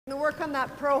We're going to work on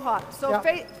that pro hop. So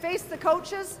Yeah. face the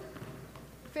coaches.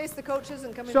 Face the coaches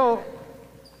and come in. So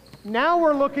now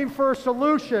we're looking for a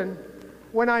solution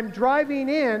when I'm driving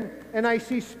in and I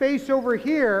see space over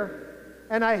here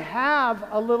and I have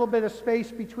a little bit of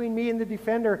space between me and the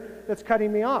defender that's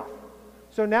cutting me off.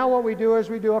 So now what we do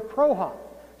is we do a pro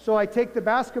hop. So I take the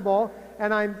basketball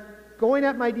and I'm going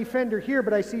at my defender here,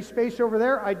 but I see space over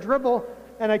there. I dribble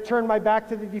and I turn my back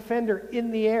to the defender in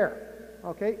the air.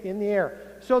 Okay, in the air.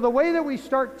 So the way that we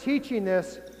start teaching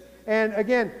this, and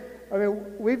again, I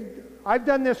mean, I've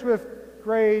done this with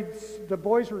grades, the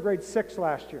boys were grade 6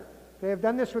 last year. They have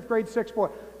done this with grade 6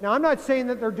 boys. Now, I'm not saying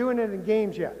that they're doing it in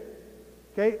games yet,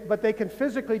 okay, but they can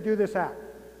physically do this act,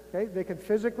 okay? They can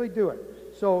physically do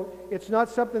it. So it's not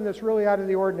something that's really out of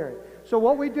the ordinary. So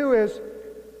what we do is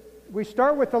we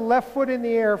start with the left foot in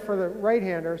the air for the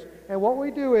right-handers, and what we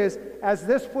do is as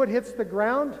this foot hits the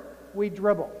ground, we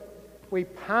dribble. We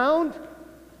pound,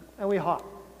 and we hop.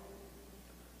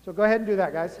 So go ahead and do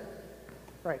that, guys.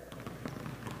 Right.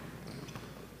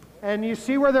 And you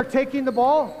see where they're taking the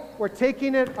ball? We're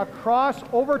taking it across,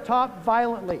 over top,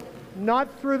 violently,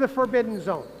 not through the forbidden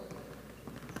zone.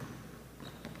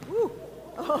 Woo.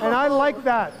 Oh. And I like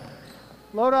that.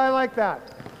 Loda, I like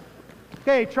that.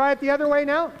 Okay, try it the other way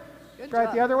now. Try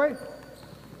it the other way.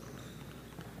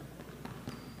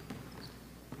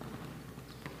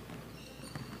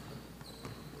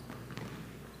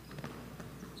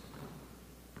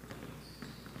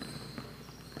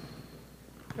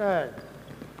 Good.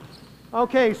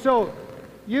 Okay, so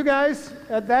you guys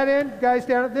at that end, guys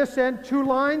down at this end, 2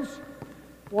 lines,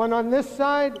 one on this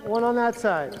side, one on that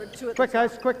side. Quick,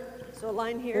 guys, quick. So a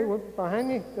line here. Okay, behind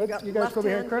me. Good. You guys go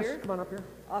behind Chris. Come on up here.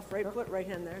 Off right foot, right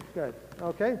hand there. Good.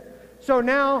 Okay. So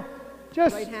now,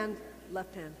 just right hand,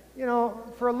 left hand. You know,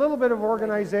 for a little bit of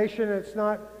organization, it's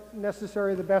not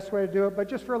necessarily the best way to do it, but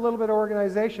just for a little bit of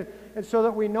organization, and so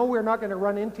that we know we're not going to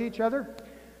run into each other.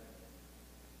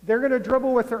 They're going to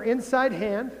dribble with their inside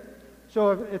hand.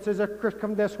 So it's as if Chris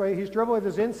come this way. He's dribbling with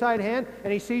his inside hand,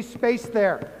 and he sees space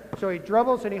there. So he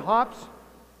dribbles and he hops.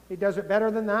 He does it better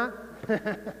than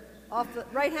that. Off the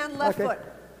right hand, left foot.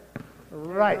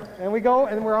 Right. And we go,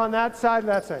 and we're on that side,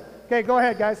 that side. Okay, go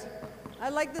ahead, guys. I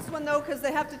like this one, though, because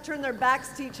they have to turn their backs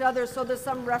to each other, so there's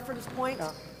some reference point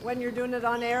when you're doing it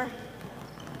on air.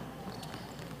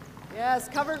 Yes,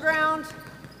 cover ground.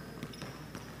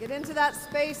 Get into that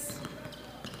space.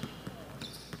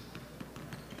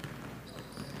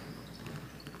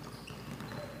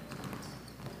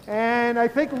 And I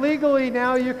think legally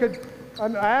now you could,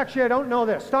 actually I don't know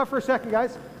this. Stop for a second,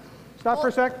 guys. Stop for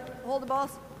a sec. Hold the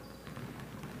balls.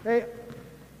 Hey,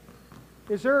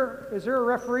 is there a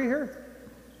referee here?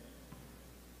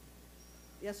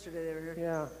 Yesterday they were here.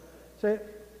 Yeah. So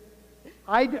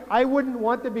I wouldn't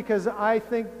want that because I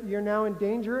think you're now in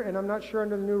danger, and I'm not sure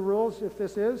under the new rules if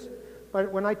this is, but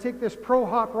when I take this pro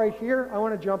hop right here, I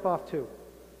want to jump off too.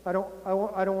 I don't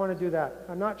want to do that.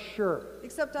 I'm not sure.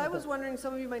 Except I was wondering,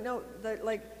 some of you might know that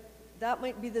like that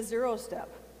might be the 0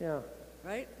 step. Yeah.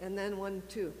 Right? And then 1,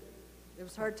 2. It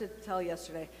was hard to tell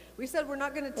yesterday. We said we're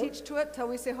not going to teach to it till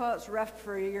we see how it's reffed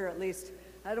for a year at least.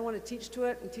 I don't want to teach to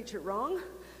it and teach it wrong.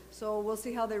 So we'll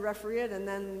see how they referee it, and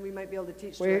then we might be able to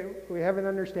teach to it. We have an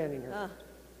understanding here.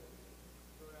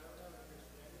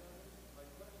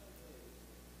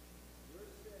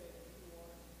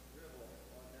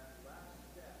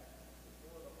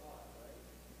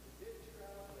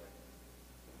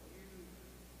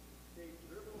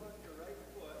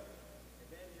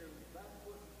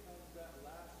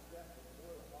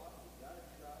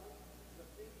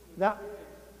 That,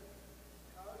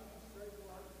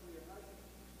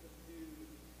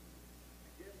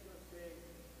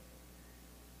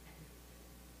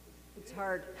 it's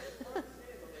hard.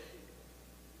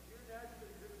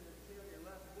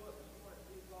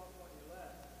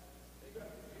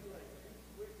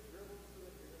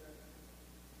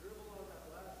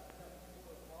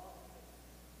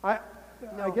 I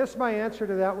guess my answer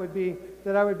to that would be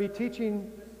that I would be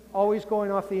teaching always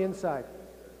going off the inside.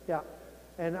 Yeah.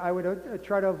 And I would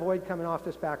try to avoid coming off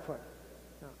this back foot.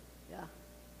 Yeah.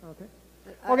 Okay.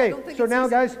 Okay, so now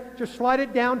guys, just slide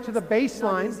it down to the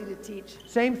baseline. It's not easy to teach.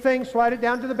 Same thing, slide it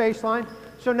down to the baseline.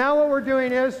 So now what we're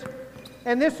doing is,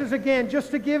 and this is again,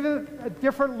 just to give it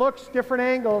different looks, different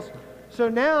angles. So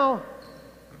now,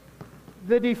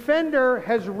 the defender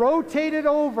has rotated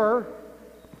over,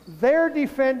 their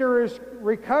defender is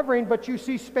recovering, but you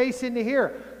see space into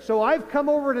here. So I've come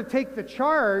over to take the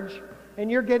charge, and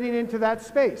you're getting into that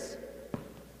space.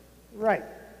 Right.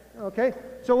 Okay.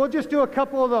 So we'll just do a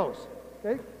couple of those.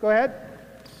 Okay. Go ahead.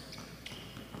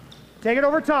 Take it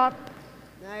over top.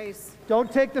 Nice. Don't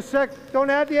take the don't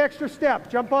add the extra step.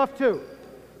 Jump off 2.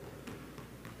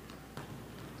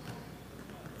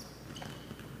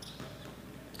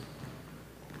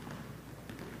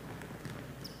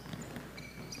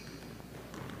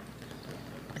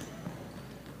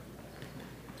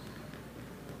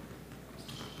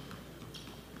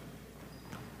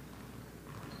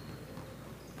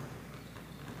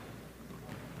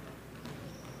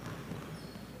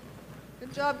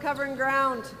 Good job covering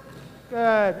ground.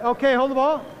 Good. Okay, hold the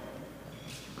ball.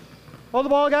 Hold the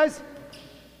ball, guys.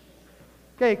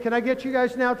 Okay, can I get you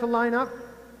guys now to line up?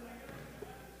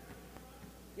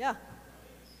 Yeah.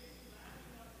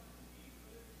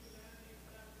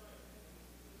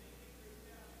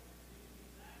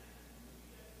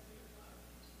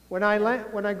 When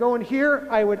I go in here,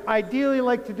 I would ideally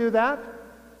like to do that,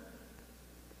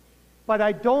 but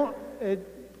I don't.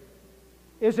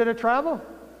 Is it a travel?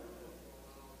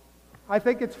 I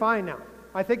think it's fine now.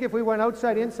 I think if we went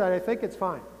outside, inside, I think it's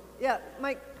fine. Yeah,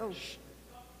 Mike. Oh.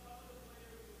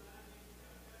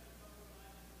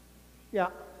 Yeah.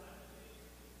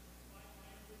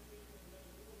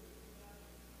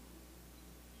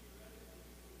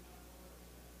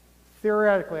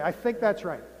 Theoretically, I think that's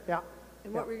right. Yeah.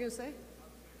 And what were you going to say?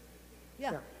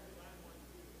 Yeah.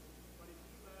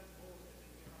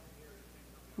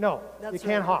 No, That's you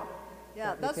can't right. hop.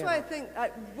 Yeah, You that's can't why I hop. think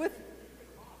with.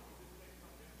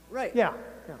 Right. Yeah.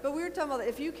 Yeah. But we were talking about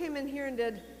if you came in here and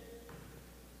did.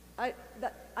 I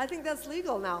think that's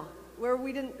legal now. Where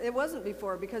we didn't, it wasn't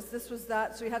before because this was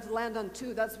that, so you had to land on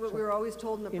 2. That's what we were always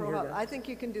told in the In Pro here, Hub. guys. I think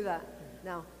you can do that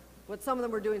now. What some of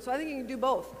them were doing. So I think you can do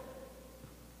both.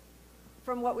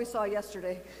 From what we saw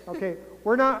yesterday. Okay,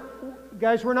 we're not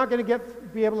going to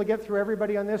be able to get through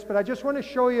everybody on this, but I just want to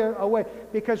show you a way,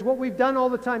 because what we've done all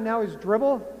the time now is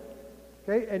dribble,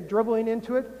 okay, and dribbling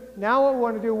into it. Now what we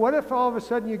want to do, what if all of a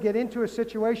sudden you get into a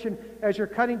situation as you're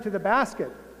cutting to the basket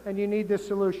and you need this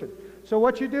solution? So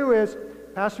what you do is,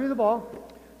 pass me the ball,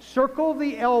 circle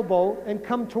the elbow and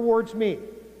come towards me.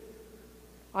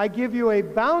 I give you a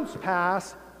bounce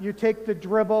pass, you take the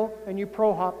dribble and you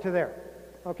pro hop to there.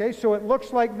 Okay, so it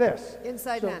looks like this.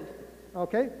 Inside hand.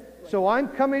 Okay, so I'm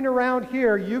coming around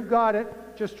here, you've got it,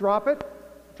 just drop it,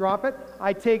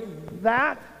 I take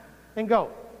that and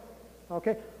go.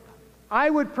 Okay,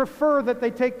 I would prefer that they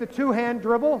take the 2-hand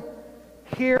dribble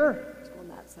here Let's go on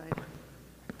that side.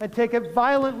 and take it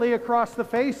violently across the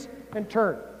face and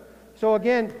turn. So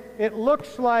again, it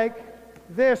looks like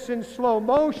this in slow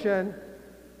motion,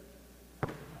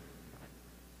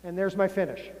 and there's my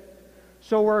finish.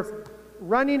 So we're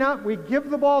running up, we give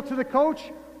the ball to the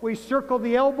coach, we circle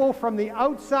the elbow from the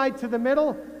outside to the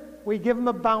middle, we give them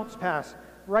a bounce pass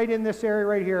right in this area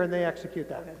right here, and they execute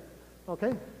that.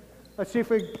 Okay? Let's see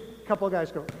if a couple of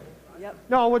guys go. Yep.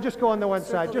 No, we'll just go on the one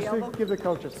Circle side, the just to elbow. give the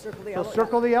coaches. Circle the So elbow,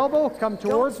 circle the elbow, come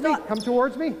towards me, stop. come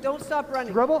towards me, Don't stop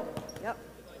running. dribble, Yep.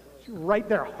 right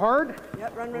there, hard.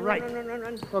 Yep. Run, run, Right. run, run, run,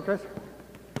 run, run. Okay,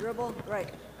 Dribble. Right.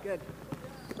 Good.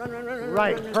 Run, run, run, run.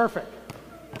 right, run, run. perfect.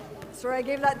 Sorry, I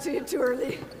gave that to you too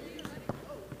early.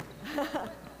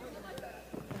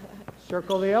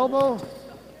 Circle the elbow,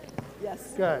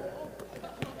 Yes. good.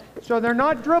 So they're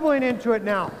not dribbling into it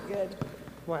now. Good.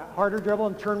 Well, harder dribble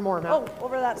and turn more now. Oh,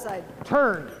 over that side.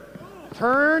 Turn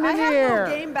in I the had air.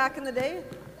 no game back in the day.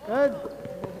 Good.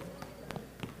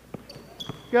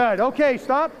 Good. Okay,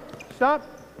 stop.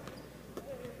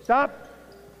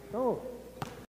 Oh,